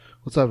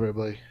What's up,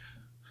 everybody?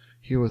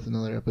 Here with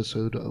another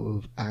episode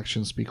of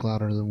Actions Speak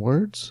Louder Than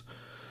Words.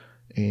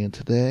 And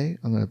today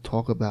I'm going to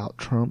talk about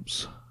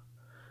Trump's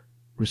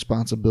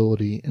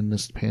responsibility in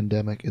this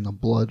pandemic and the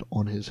blood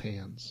on his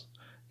hands,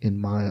 in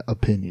my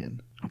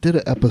opinion. I did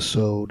an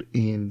episode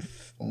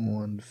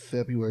on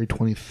February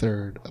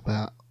 23rd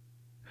about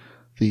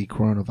the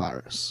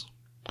coronavirus.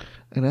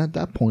 And at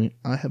that point,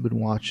 I had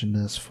been watching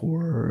this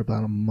for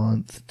about a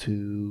month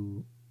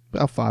to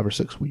about 5 or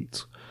 6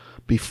 weeks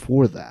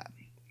before that.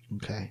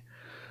 Okay.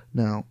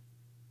 Now,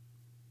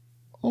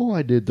 all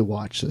I did to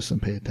watch this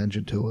and pay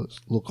attention to it was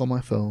look on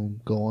my phone,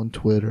 go on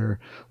Twitter,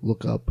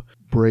 look up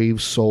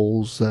brave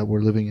souls that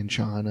were living in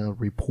China,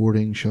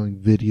 reporting, showing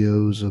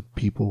videos of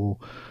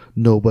people,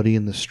 nobody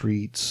in the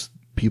streets,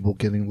 people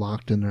getting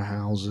locked in their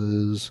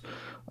houses,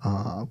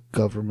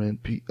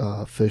 government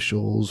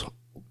officials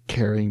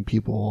carrying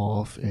people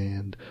off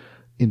and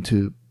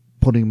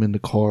putting them into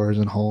cars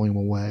and hauling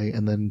them away,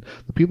 and then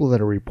the people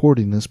that are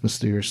reporting this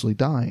mysteriously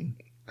dying.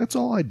 That's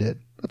all I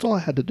did. That's all I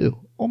had to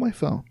do on my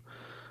phone.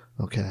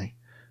 Okay,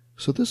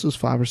 so this is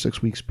 5 or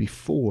 6 weeks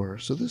before.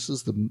 So this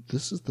is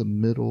the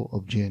middle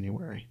of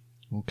January.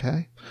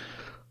 Okay,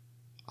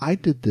 I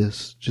did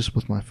this just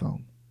with my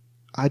phone.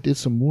 I did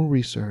some more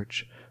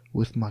research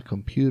with my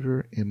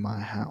computer in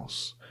my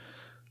house.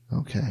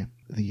 Okay,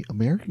 the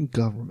American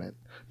government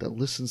that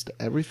listens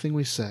to everything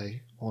we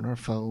say on our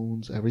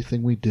phones,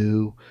 everything we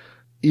do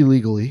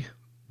illegally,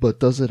 but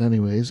does it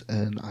anyways.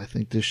 And I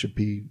think this should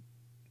be.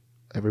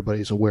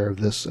 Everybody's aware of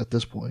this at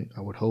this point,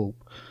 I would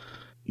hope.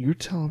 You're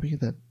telling me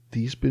that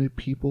these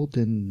people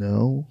didn't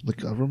know, the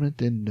government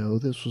didn't know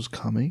this was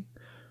coming?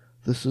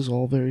 This is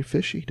all very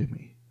fishy to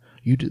me.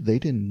 They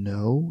didn't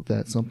know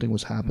that something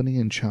was happening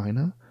in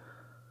China,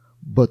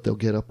 but they'll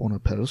get up on a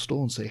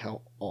pedestal and say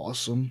how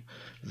awesome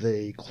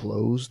they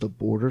closed the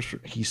borders.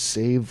 He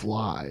saved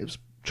lives.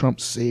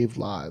 Trump saved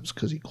lives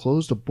because he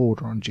closed the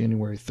border on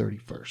January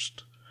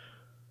 31st.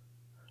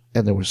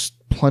 And there was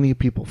plenty of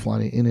people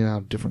flying in and out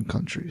of different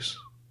countries.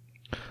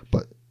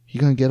 But he's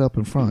going to get up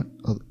in front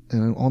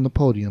and on the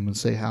podium and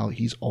say how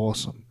he's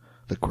awesome,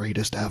 the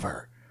greatest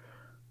ever.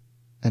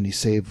 And he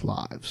saved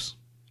lives.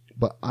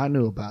 But I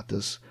knew about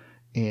this,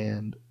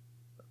 and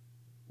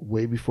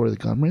way before the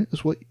government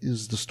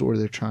is the story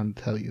they're trying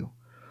to tell you.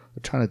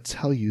 They're trying to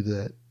tell you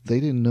that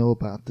they didn't know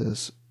about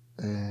this.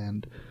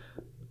 And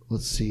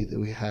let's see, that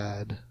we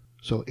had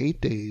 8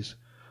 days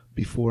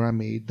before I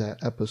made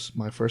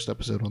my first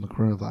episode on the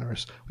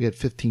coronavirus, we had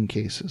 15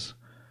 cases.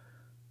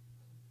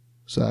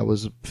 So that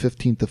was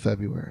 15th of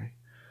February.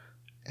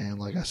 And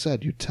like I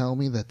said, you tell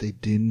me that they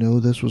didn't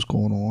know this was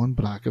going on,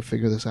 but I could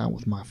figure this out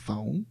with my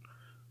phone,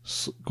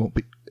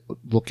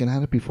 looking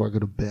at it before I go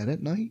to bed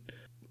at night.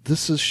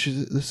 This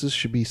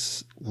should be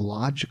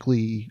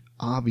logically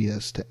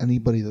obvious to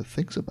anybody that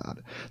thinks about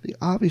it. They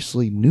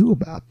obviously knew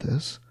about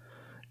this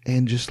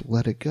and just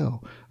let it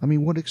go. I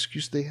mean, what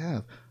excuse they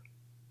have?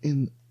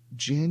 In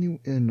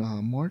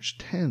March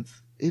 10th,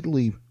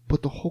 Italy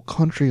put the whole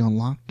country on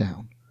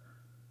lockdown.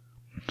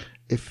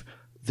 If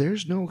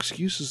there's no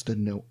excuses to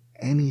know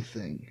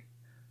anything,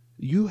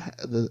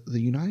 the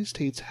United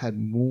States had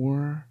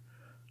more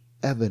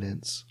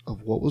evidence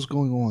of what was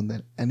going on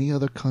than any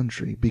other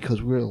country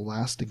because we were the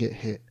last to get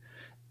hit,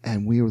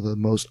 and we were the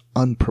most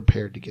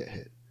unprepared to get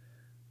hit.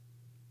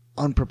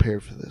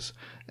 Unprepared for this.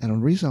 And the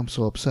reason I'm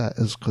so upset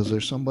is because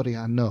there's somebody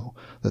I know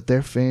that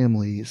their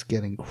family is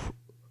getting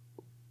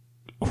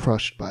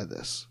crushed by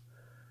this.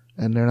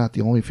 And they're not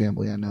the only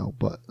family I know,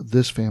 but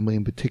this family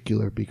in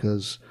particular,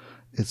 because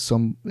it's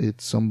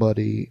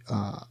somebody,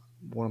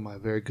 one of my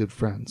very good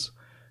friends,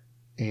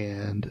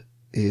 and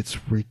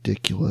it's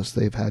ridiculous.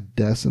 They've had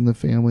deaths in the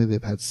family,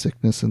 they've had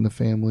sickness in the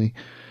family,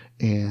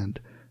 and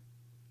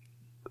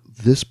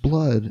this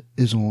blood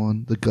is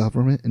on the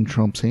government and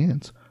Trump's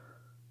hands.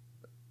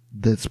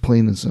 That's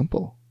plain and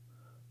simple.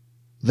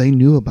 They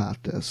knew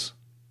about this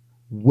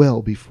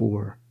well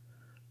before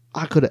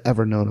I could have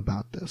ever known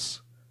about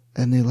this,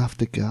 and they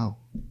left it go.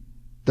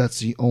 That's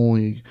the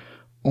only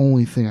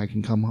thing I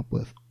can come up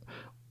with.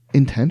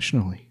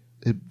 Intentionally.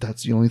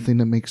 That's the only thing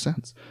that makes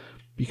sense.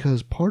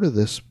 Because part of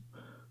this,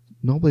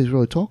 nobody's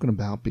really talking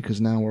about, because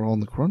now we're on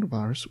the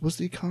coronavirus, was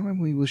the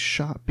economy was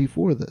shot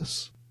before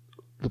this.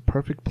 The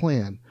perfect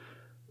plan.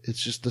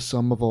 It's just the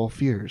sum of all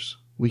fears.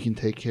 We can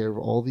take care of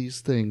all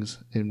these things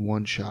in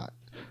one shot.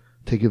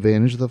 Take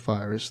advantage of the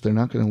virus. They're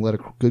not going to let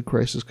a good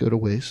crisis go to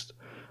waste.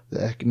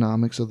 The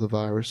economics of the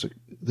virus,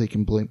 they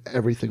can blame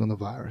everything on the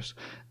virus.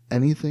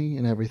 Anything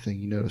and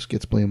everything, you notice,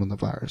 gets blamed on the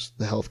virus.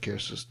 The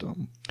healthcare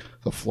system,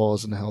 the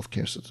flaws in the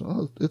healthcare system.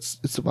 Oh, it's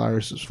the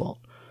virus's fault.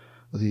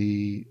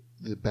 The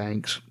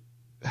banks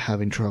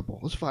having trouble.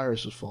 It's the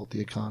virus's fault.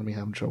 The economy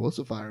having trouble. It's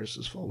the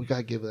virus's fault. We got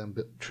to give them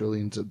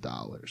trillions of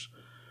dollars.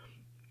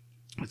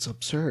 It's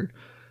absurd.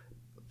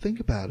 Think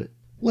about it.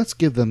 Let's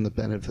give them the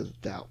benefit of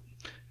the doubt.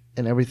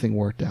 And everything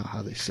worked out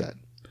how they said.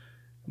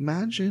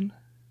 Imagine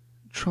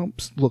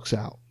Trump looks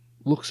at,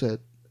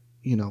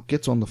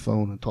 gets on the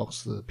phone and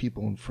talks to the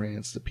people in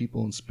France, the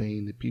people in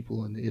Spain, the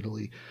people in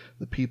Italy,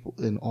 the people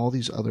in all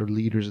these other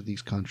leaders of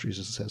these countries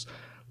and says,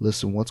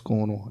 listen, what's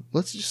going on?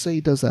 Let's just say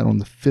he does that on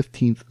the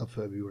 15th of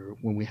February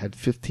when we had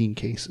 15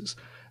 cases.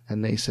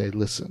 And they say,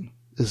 listen,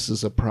 this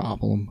is a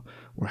problem.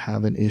 We're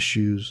having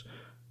issues,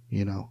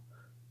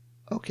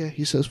 Okay,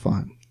 he says,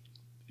 fine.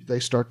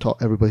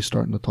 Everybody's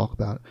starting to talk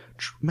about it.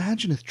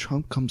 Imagine if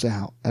Trump comes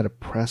out at a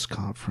press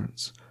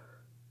conference.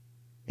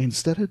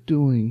 Instead of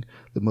doing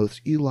the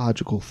most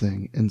illogical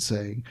thing and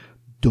saying,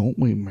 don't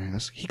wear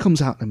masks, he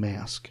comes out in a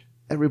mask.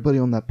 Everybody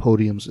on that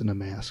podium's in a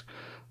mask.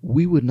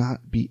 We would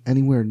not be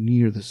anywhere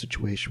near the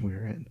situation we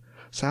are in.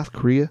 South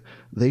Korea,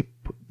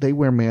 they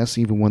wear masks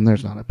even when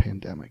there's not a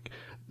pandemic.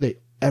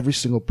 Every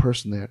single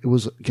person there, it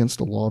was against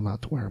the law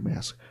not to wear a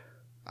mask.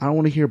 I don't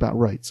want to hear about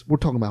rights. We're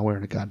talking about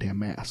wearing a goddamn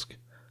mask.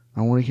 I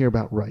don't want to hear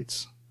about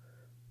rights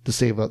to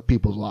save other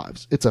people's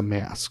lives. It's a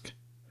mask.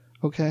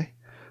 Okay?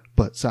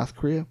 But South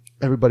Korea,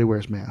 everybody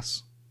wears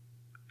masks.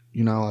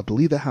 You're not allowed to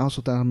leave the house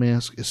without a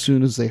mask. As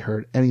soon as they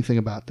heard anything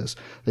about this,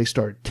 they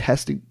started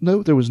testing.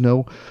 No, there was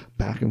no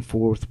back and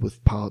forth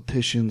with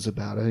politicians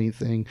about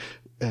anything.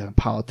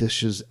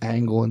 Politicians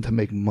angling to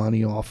make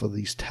money off of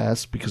these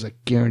tests, because I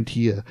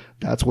guarantee you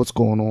that's what's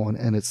going on,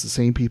 and it's the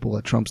same people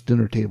at Trump's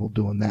dinner table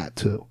doing that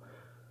too.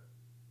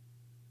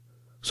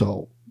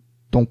 So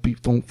don't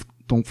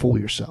fool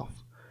yourself.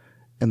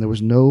 And there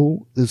was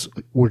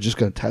we're just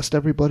going to test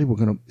everybody. We're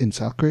going to, in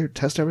South Korea,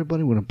 test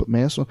everybody. We're going to put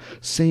masks on.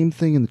 Same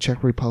thing in the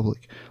Czech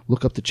Republic.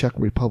 Look up the Czech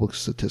Republic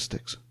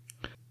statistics.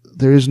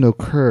 There is no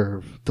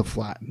curve to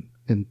flatten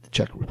in the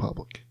Czech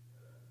Republic.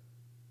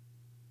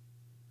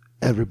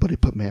 Everybody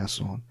put masks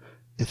on.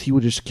 If he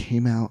would just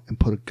came out and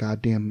put a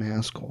goddamn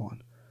mask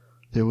on,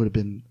 there would have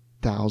been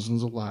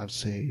thousands of lives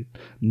saved.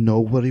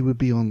 Nobody would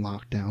be on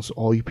lockdown. So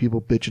all you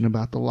people bitching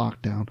about the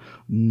lockdown,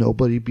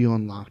 nobody would be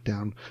on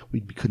lockdown.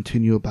 We'd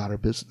continue about our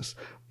business.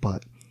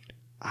 But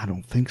I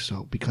don't think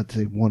so, because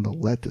they want to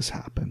let this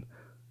happen.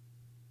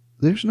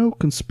 There's no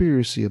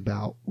conspiracy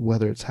about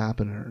whether it's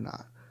happening or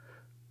not.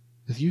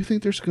 If you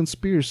think there's a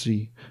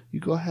conspiracy, you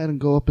go ahead and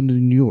go up into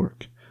New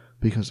York,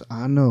 because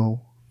I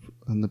know,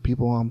 and the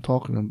people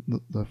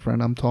the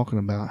friend I'm talking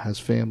about has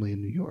family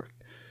in New York,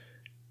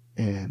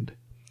 and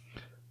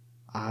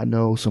I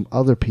know some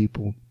other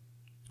people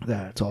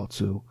that I talked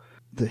to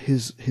that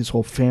his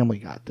whole family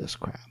got this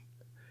crap,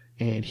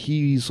 and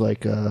he's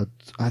like,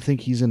 I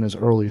think he's in his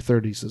early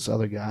 30s. This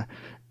other guy,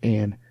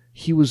 and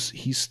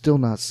he's still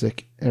not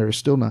sick, or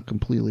still not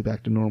completely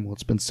back to normal.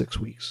 It's been 6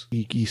 weeks.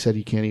 He said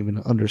he can't even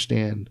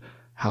understand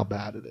how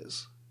bad it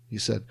is. He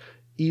said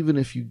even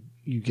if you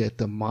get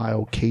the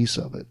mild case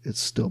of it, it's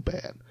still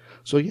bad.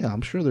 So yeah,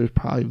 I'm sure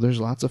there's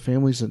lots of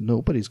families that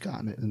nobody's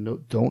gotten it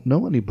and don't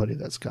know anybody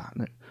that's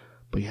gotten it.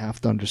 But you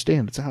have to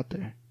understand it's out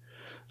there.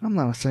 I'm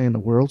not saying the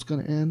world's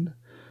going to end,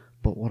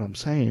 but what I'm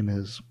saying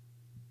is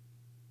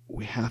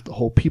we have to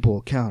hold people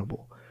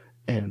accountable.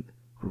 And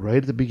right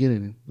at the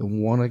beginning, the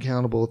one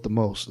accountable at the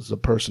most is the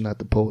person at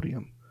the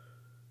podium.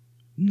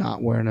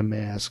 Not wearing a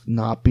mask,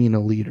 not being a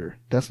leader.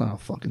 That's not a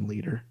fucking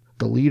leader.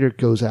 The leader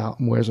goes out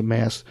and wears a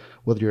mask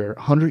whether you're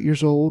 100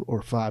 years old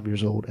or 5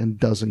 years old and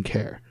doesn't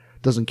care.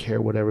 Doesn't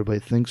care what everybody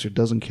thinks or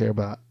doesn't care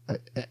about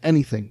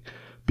anything,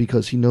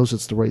 because he knows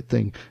it's the right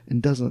thing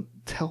and doesn't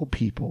tell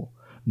people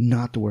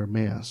not to wear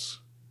masks.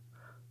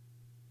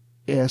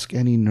 Ask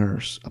any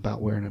nurse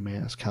about wearing a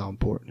mask, how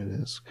important it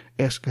is.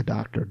 Ask a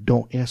doctor.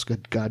 Don't ask a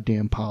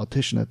goddamn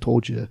politician that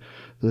told you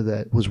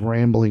that was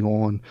rambling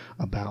on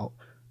about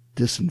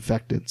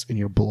disinfectants in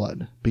your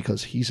blood,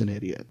 because he's an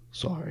idiot.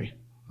 Sorry.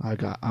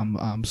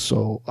 I'm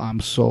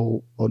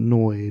so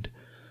annoyed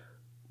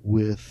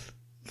with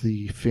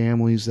the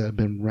families that have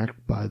been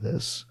wrecked by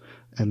this,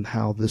 and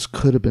how this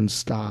could have been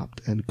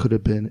stopped and could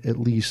have been at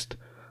least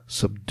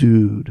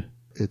subdued.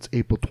 It's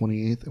April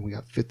 28th and we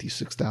got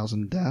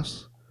 56,000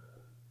 deaths.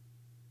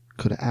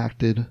 Could have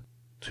acted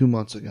 2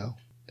 months ago.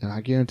 And I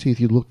guarantee if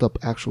you looked up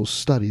actual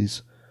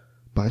studies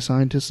by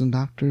scientists and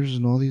doctors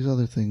and all these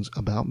other things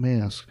about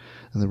masks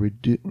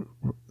and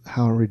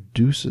how it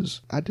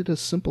reduces. I did a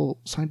simple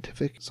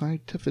scientific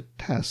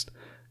test,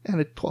 and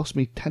it cost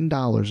me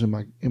 $10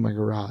 in my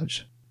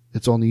garage.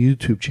 It's on the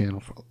YouTube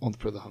channel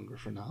for the Hunger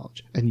for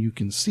Knowledge. And you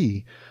can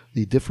see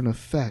the different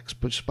effects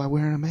but just by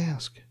wearing a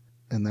mask.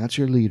 And that's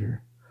your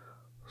leader.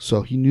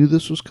 So he knew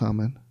this was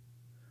coming.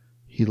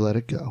 He let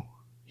it go.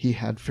 He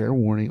had fair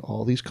warning.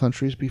 All these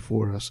countries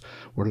before us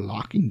were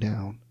locking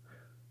down.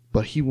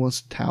 But he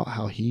wants to tout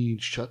how he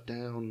shut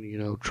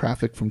down,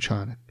 traffic from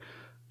China.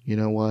 You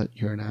know what?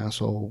 You're an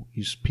asshole.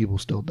 These people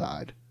still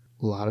died.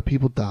 A lot of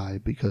people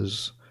died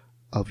because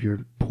of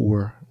your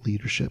poor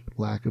leadership,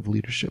 lack of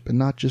leadership. And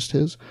not just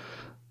his.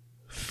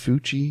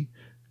 Fauci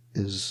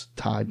is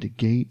tied to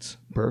Gates.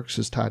 Birx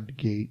is tied to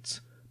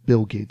Gates.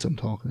 Bill Gates I'm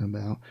talking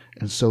about.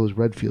 And so is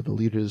Redfield, the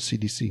leader of the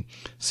CDC.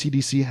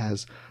 CDC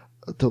has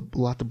a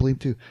lot to blame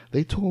too.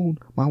 They told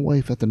my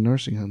wife at the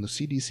nursing home the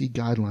CDC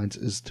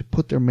guidelines is to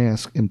put their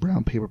mask in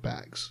brown paper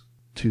bags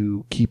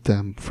to keep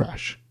them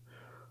fresh.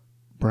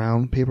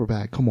 Brown paper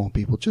bag. Come on,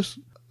 people. Just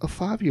a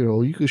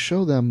 5-year-old, you could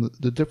show them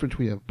the difference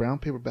between a brown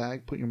paper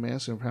bag, put your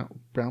mask in a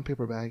brown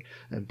paper bag,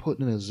 and put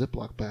it in a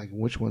Ziploc bag,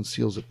 and which one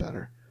seals it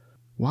better.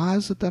 Why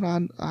is it that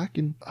I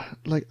can,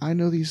 like, I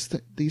know these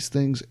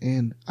things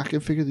and I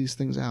can figure these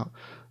things out,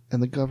 and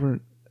the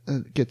government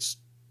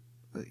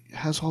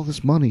has all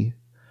this money,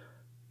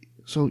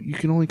 so you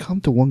can only come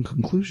to one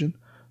conclusion: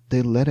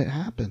 they let it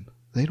happen.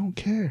 They don't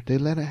care. They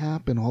let it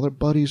happen. All their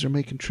buddies are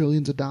making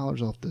trillions of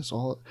dollars off this.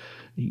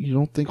 You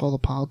don't think all the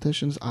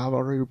politicians? I've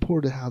already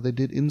reported how they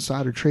did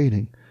insider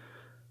trading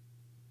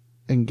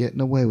and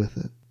getting away with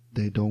it.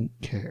 They don't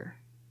care.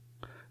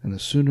 And the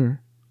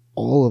sooner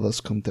all of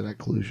us come to that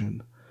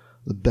conclusion,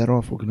 the better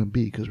off we're going to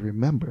be. Because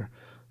remember,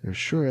 there's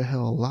sure as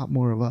hell a lot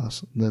more of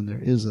us than there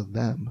is of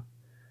them.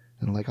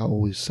 And like I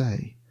always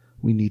say,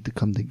 we need to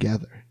come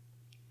together.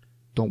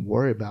 Don't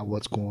worry about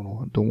what's going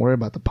on. Don't worry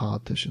about the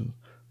politicians.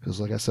 Because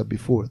like I said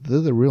before, they're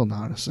the real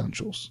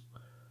non-essentials.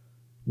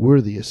 We're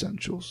the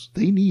essentials.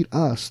 They need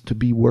us to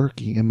be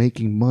working and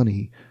making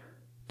money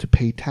to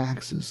pay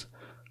taxes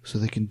so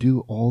they can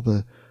do all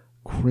the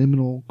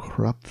criminal,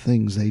 corrupt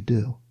things they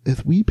do.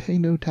 If we pay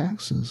no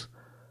taxes,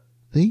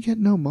 they get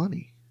no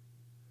money.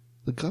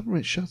 The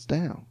government shuts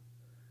down.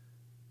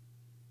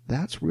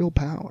 That's real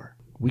power.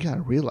 We got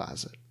to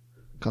realize it.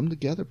 Come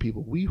together,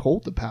 people. We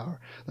hold the power.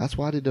 That's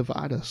why they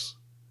divide us.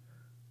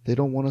 They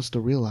don't want us to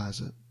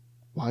realize it.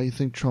 Why do you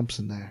think Trump's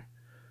in there?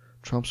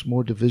 Trump's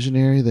more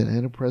divisionary than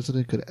any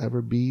president could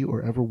ever be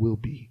or ever will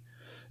be,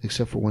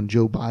 except for when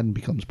Joe Biden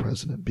becomes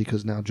president,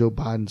 because now Joe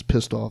Biden's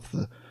pissed off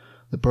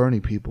the Bernie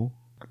people.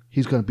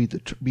 He's going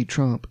to beat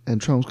Trump, and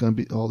Trump's going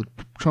to be, all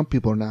the Trump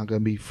people are now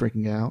going to be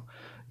freaking out,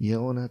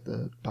 yelling at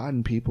the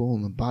Biden people,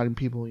 and the Biden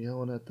people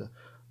yelling at the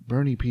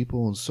Bernie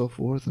people, and so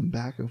forth, and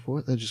back and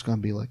forth. They're just going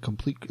to be like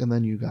complete, and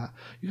then you got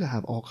to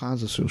have all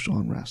kinds of social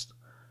unrest,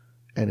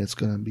 and it's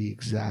going to be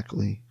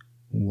exactly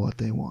what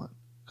they want.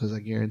 Because I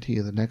guarantee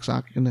you the next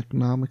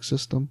economic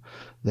system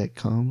that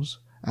comes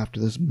after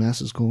this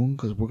mess is gone,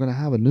 because we're going to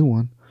have a new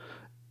one,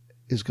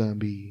 is going to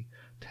be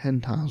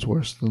 10 times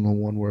worse than the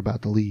one we're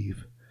about to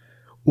leave.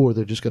 Or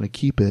they're just going to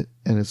keep it,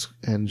 and it's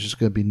just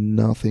going to be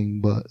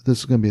nothing but, this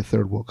is going to be a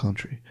third world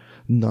country.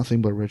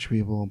 Nothing but rich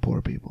people and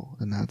poor people,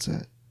 and that's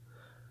it.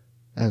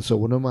 And so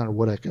no matter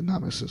what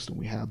economic system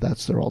we have,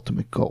 that's their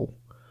ultimate goal.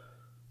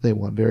 They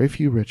want very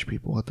few rich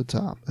people at the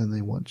top, and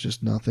they want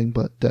just nothing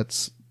but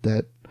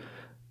debt,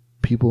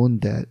 people in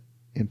debt,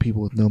 and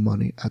people with no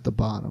money at the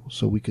bottom.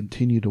 So we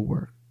continue to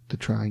work to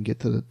try and get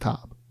to the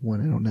top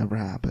when it'll never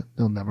happen.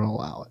 They'll never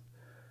allow it.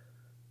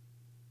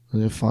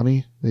 Isn't it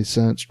funny? They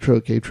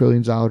gave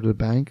trillions of dollars to the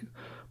bank,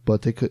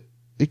 but they give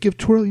 $1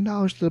 trillion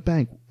to the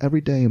bank every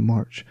day in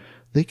March.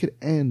 They could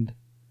end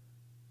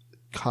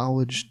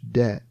college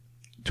debt,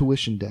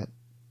 tuition debt,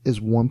 is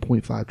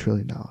 $1.5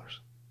 trillion.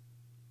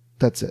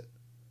 That's it.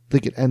 They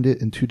could end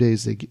it in 2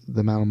 days, the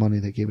amount of money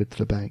they gave it to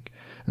the bank.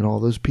 And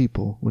all those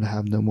people would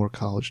have no more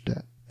college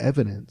debt.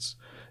 Evidence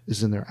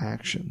is in their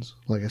actions.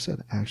 Like I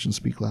said, actions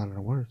speak louder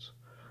than words.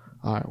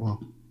 All right, well,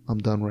 I'm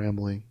done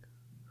rambling.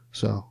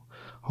 So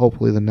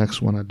hopefully the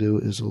next one I do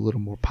is a little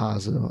more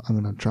positive.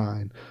 I'm going to try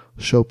and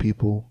show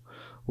people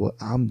what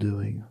I'm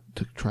doing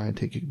to try and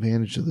take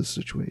advantage of this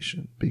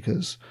situation,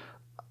 because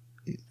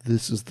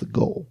this is the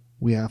goal.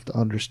 We have to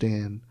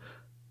understand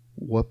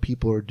what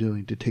people are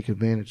doing to take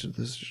advantage of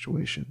this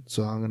situation.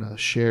 So I'm going to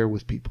share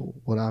with people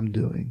what I'm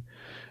doing,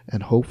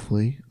 and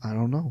hopefully, I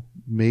don't know,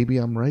 maybe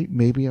I'm right,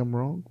 maybe I'm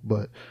wrong,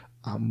 but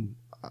I'm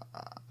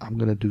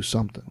going to do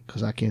something,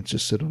 because I can't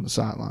just sit on the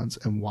sidelines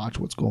and watch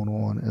what's going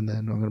on, and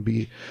then I'm going to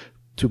be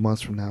 2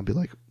 months from now and be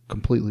like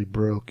completely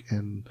broke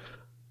and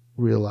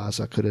realize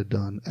I could have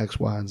done X,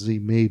 Y, and Z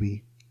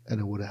maybe, and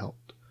it would have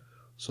helped.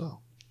 So,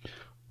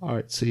 all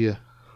right, see ya.